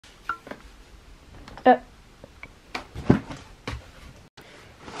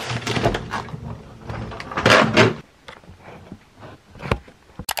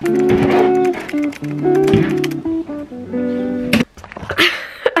We're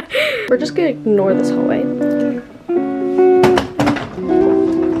just gonna ignore this hallway.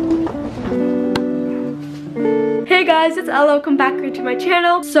 Hey guys, it's Ella. Welcome back to my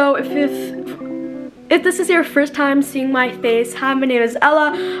channel. So if this is your first time seeing my face, hi, my name is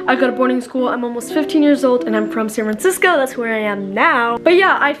Ella. I go to boarding school. I'm almost 15 years old and I'm from San Francisco. That's where I am now. But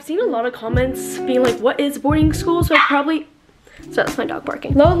yeah, I've seen a lot of comments being like, what is boarding school? So that's my dog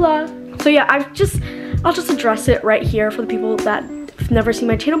barking. Lola. So yeah, I'll just address it right here for the people that have never seen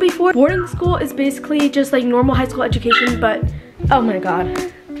my channel before. Boarding school is basically just like normal high school education, but oh my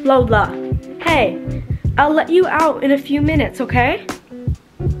god. Lola, hey, I'll let you out in a few minutes, okay?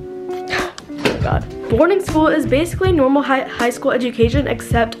 Oh my god. Boarding school is basically normal high school education,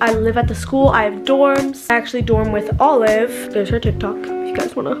 except I live at the school. I have dorms. I actually dorm with Olive. There's her TikTok if you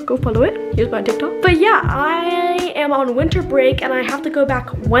guys want to go follow it. Here's my TikTok. But yeah, I am on winter break and I have to go back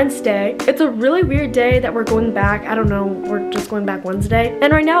Wednesday. It's a really weird day that we're going back. I don't know, we're just going back Wednesday.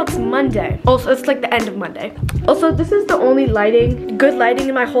 And right now it's Monday. Also, it's like the end of Monday. Also, this is the only good lighting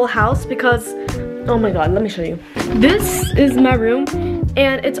in my whole house because, oh my god, let me show you. This is my room.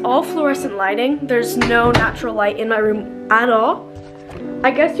 And it's all fluorescent lighting. There's no natural light in my room at all.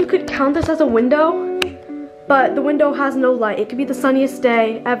 I guess you could count this as a window, but the window has no light. It could be the sunniest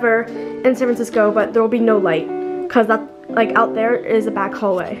day ever in San Francisco, but there will be no light because that, like, out there is a back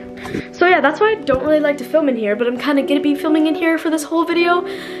hallway. So yeah, that's why I don't really like to film in here, but I'm kind of gonna be filming in here for this whole video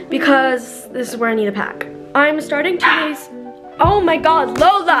because this is where I need to pack. I'm starting 2 days. Oh my god,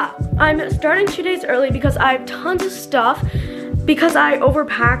 Lola! I'm starting 2 days early because I have tons of stuff. Because I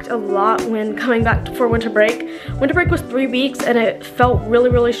overpacked a lot when coming back for winter break. Winter break was 3 weeks and it felt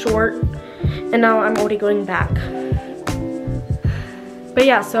really, really short. And now I'm already going back. But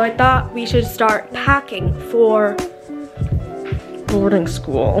yeah, so I thought we should start packing for boarding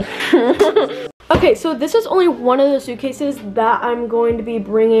school. Okay, so this is only one of the suitcases that I'm going to be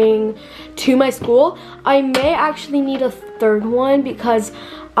bringing to my school. I may actually need a third one because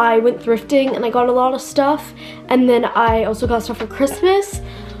I went thrifting and I got a lot of stuff, and then I also got stuff for Christmas.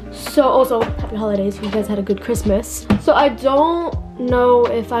 So also, happy holidays, you guys had a good Christmas. So I don't know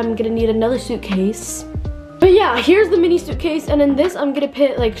if I'm gonna need another suitcase. But yeah, here's the mini suitcase, and in this I'm gonna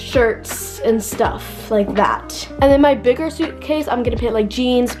put like shirts and stuff like that. And then my bigger suitcase, I'm gonna put like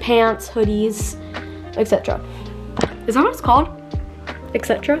jeans, pants, hoodies, etc. Is that what it's called?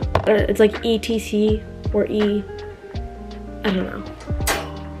 Etc. It's like ETC or E, I don't know.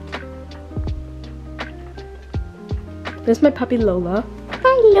 There's my puppy Lola.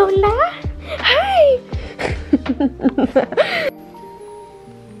 Hi Lola. Hi.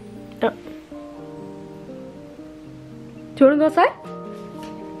 Oh. Do you want to go outside?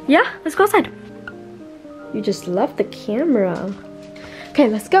 Yeah, let's go outside. You just love the camera. Okay,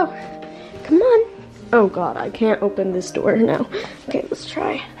 let's go. Come on. Oh god, I can't open this door now. Okay, let's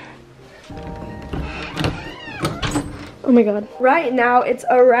try. Oh my god. Right now it's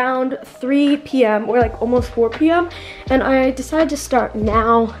around 3 p.m. or like almost 4 p.m. and I decided to start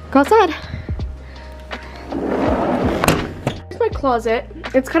now. Go outside. Here's my closet.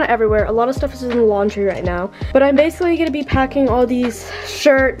 It's kind of everywhere. A lot of stuff is in the laundry right now. But I'm basically going to be packing all these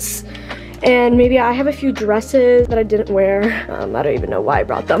shirts, and maybe I have a few dresses that I didn't wear. I don't even know why I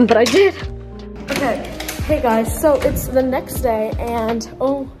brought them, but I did. Okay. Hey guys, so it's the next day and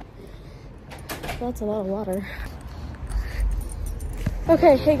oh, that's a lot of water.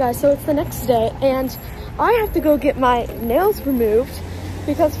 Okay, hey guys, so it's the next day and I have to go get my nails removed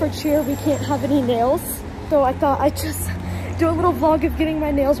because for cheer we can't have any nails. So I thought I'd just do a little vlog of getting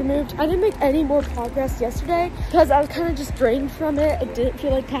my nails removed. I didn't make any more progress yesterday because I was kind of just drained from it. I didn't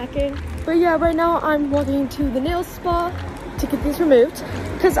feel like packing. But yeah, right now I'm walking to the nail spa to get these removed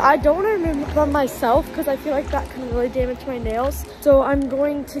because I don't want to remove them myself because I feel like that can really damage my nails. So I'm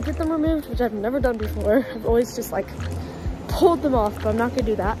going to get them removed, which I've never done before. I've always just like pulled them off, but I'm not gonna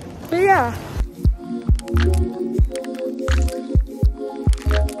do that. But yeah.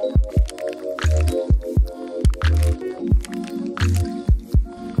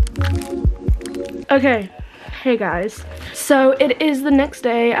 Okay, hey guys. So it is the next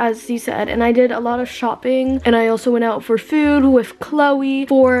day, as he said, and I did a lot of shopping, and I also went out for food with Chloe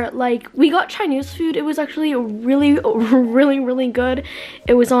for like, we got Chinese food. It was actually really, really good.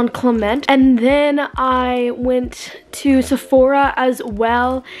 It was on Clement. And then I went to Sephora as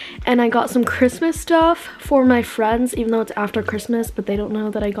well, and I got some Christmas stuff for my friends, even though it's after Christmas, but they don't know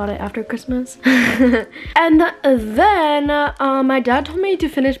that I got it after Christmas. And then my dad told me to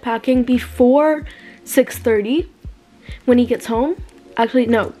finish packing before 6:30 when he gets home. Actually,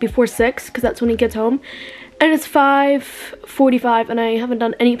 no, before 6, because that's when he gets home. And it's 5:45 and I haven't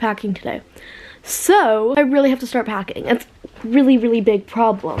done any packing today. So I really have to start packing. It's a really big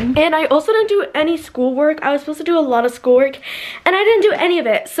problem. And I also didn't do any schoolwork. I was supposed to do a lot of schoolwork and I didn't do any of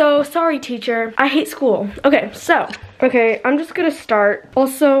it. So sorry, teacher. I hate school. Okay, so, I'm just gonna start.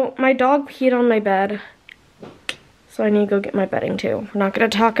 Also, my dog peed on my bed. So I need to go get my bedding too. We're not gonna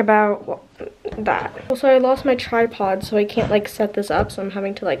talk about that. Also, I lost my tripod, so I can't like set this up. So I'm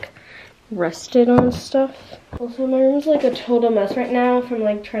having to like rest it on stuff. Also, my room's like a total mess right now from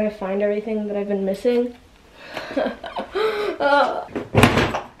like trying to find everything that I've been missing. I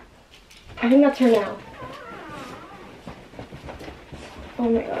think that's her now. Oh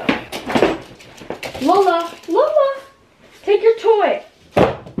my god. Lola, take your toy.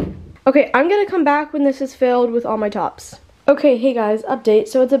 Okay, I'm gonna come back when this is filled with all my tops. Okay, hey guys, update.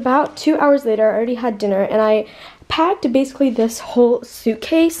 So it's about 2 hours later. I already had dinner and I packed basically this whole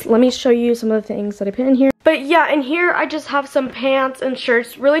suitcase. Let me show you some of the things that I put in here. But yeah, in here I just have some pants and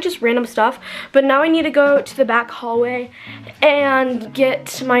shirts, really just random stuff. But now I need to go to the back hallway and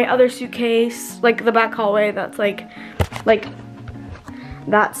get my other suitcase, like the back hallway that's like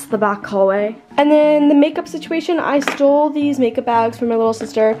that's the back hallway. And then the makeup situation, I stole these makeup bags from my little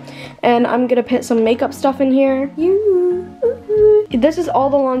sister and I'm gonna put some makeup stuff in here. This is all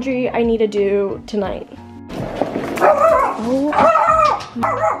the laundry I need to do tonight. Oh.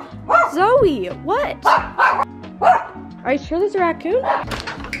 Zoe, what? Are you sure there's a raccoon?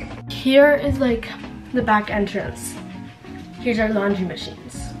 Here is like the back entrance. Here's our laundry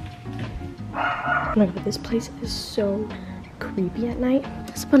machines. Oh my god, this place is so creepy at night.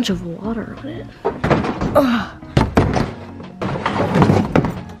 There's a bunch of water on it. Ugh.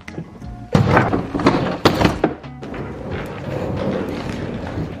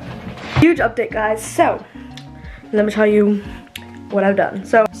 Huge update, guys. So let me tell you what I've done.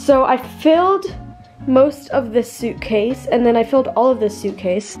 So I filled most of this suitcase and then I filled all of this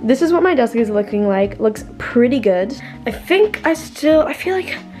suitcase. This is what my desk is looking like. Looks pretty good. I feel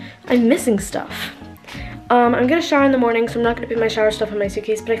like I'm missing stuff. I'm gonna shower in the morning, so I'm not gonna put my shower stuff in my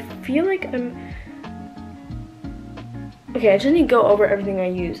suitcase, but I feel like okay, I just need to go over everything I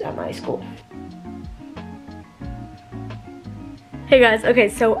use at my school. Hey guys, okay,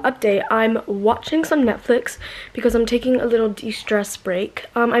 so update. I'm watching some Netflix because I'm taking a little de-stress break.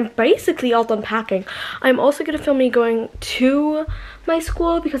 I'm basically all done packing. I'm also gonna film me going to my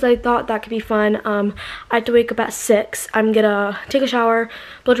school because I thought that could be fun. I have to wake up at 6. I'm gonna take a shower,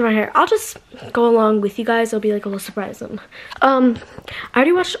 blow dry my hair. I'll just go along with you guys. It'll be like a little surprise. I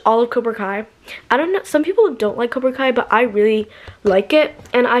already watched all of Cobra Kai. I don't know, some people don't like Cobra Kai, but I really like it.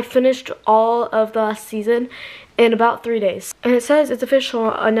 And I finished all of the last season in about 3 days. And it says it's official,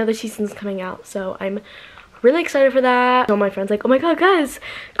 another season's coming out. So I'm really excited for that. So my friends like, oh my god, guys,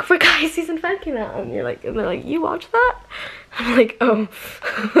 Cobra Kai season 5 came out. And they're like, you watched that? I'm like, oh.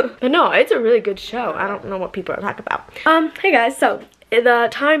 But no, it's a really good show. I don't know what people are talking about. Hey guys, so the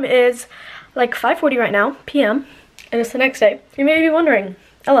time is like 5:40 right now, p.m. And it's the next day. You may be wondering,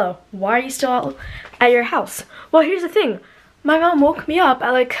 Ella, why are you still out at your house? Well, here's the thing. My mom woke me up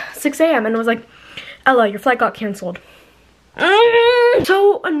at like 6 a.m. and was like, Ella, your flight got canceled.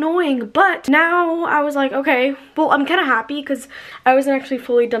 So annoying, but now I was like, okay, well, I'm kind of happy because I wasn't actually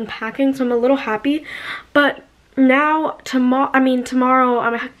fully done packing, so I'm a little happy. But now, tomorrow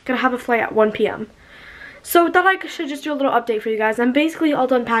I'm gonna have a flight at 1 p.m. So I thought I should just do a little update for you guys. I'm basically all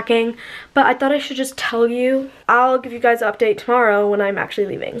done packing, but I thought I should just tell you. I'll give you guys an update tomorrow when I'm actually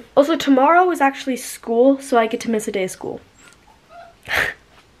leaving. Also, tomorrow is actually school, so I get to miss a day of school.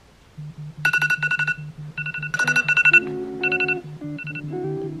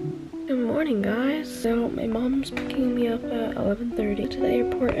 Good morning, guys. So my mom's picking me up at 11:30 to the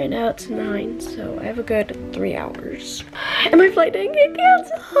airport, and now it's 9, so I have a good 3 hours. And my flight didn't get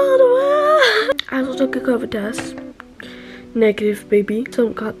canceled. I also took a COVID test. Negative, baby. So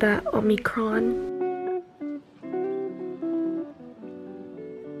got that Omicron.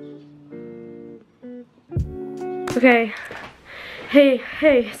 Okay. Hey,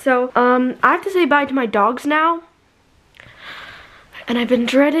 so I have to say bye to my dogs now. And I've been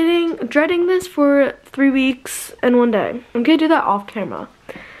dreading this for 3 weeks and 1 day. I'm gonna do that off camera.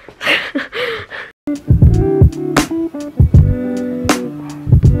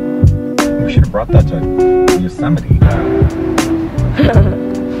 We should have brought that to Yosemite.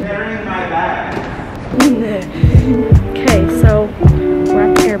 Carrying my bag. Okay, so we're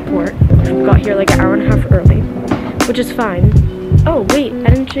at the airport. We got here like an hour and a half early, which is fine. Oh wait,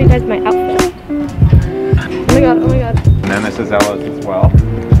 I didn't show you guys my outfit. Oh my god. And then this is Ella's as well.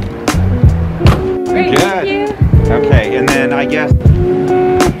 Great, thank you. Okay, and then I guess.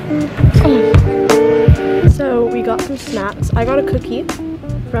 So we got some snacks. I got a cookie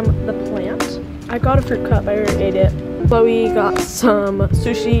from the plant. I got a fruit cup. I already ate it. Chloe got some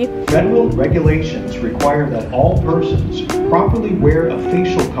sushi. Federal regulations require that all persons properly wear a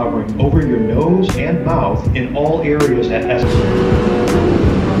facial covering over your nose and mouth in all areas at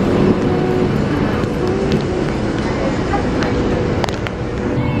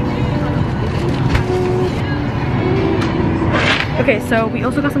Okay, so we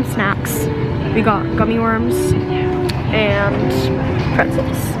also got some snacks. We got gummy worms and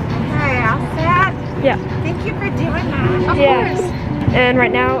pretzels. Hi, all set? Yeah. Thank you for doing that. Of Yeah. course. And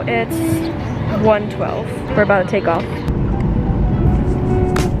right now it's 1:12. We're about to take off.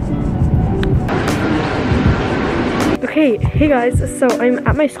 Okay, hey guys, so I'm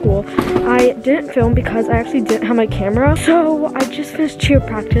at my school. I didn't film because I actually didn't have my camera. So I just finished cheer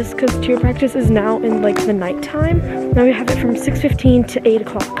practice because cheer practice is now in like the nighttime. Now we have it from 6:15 to 8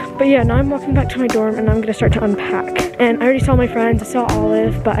 o'clock. But yeah, now I'm walking back to my dorm and I'm gonna start to unpack. And I already saw my friends, I saw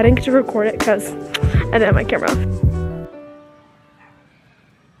Olive, but I didn't get to record it because I didn't have my camera.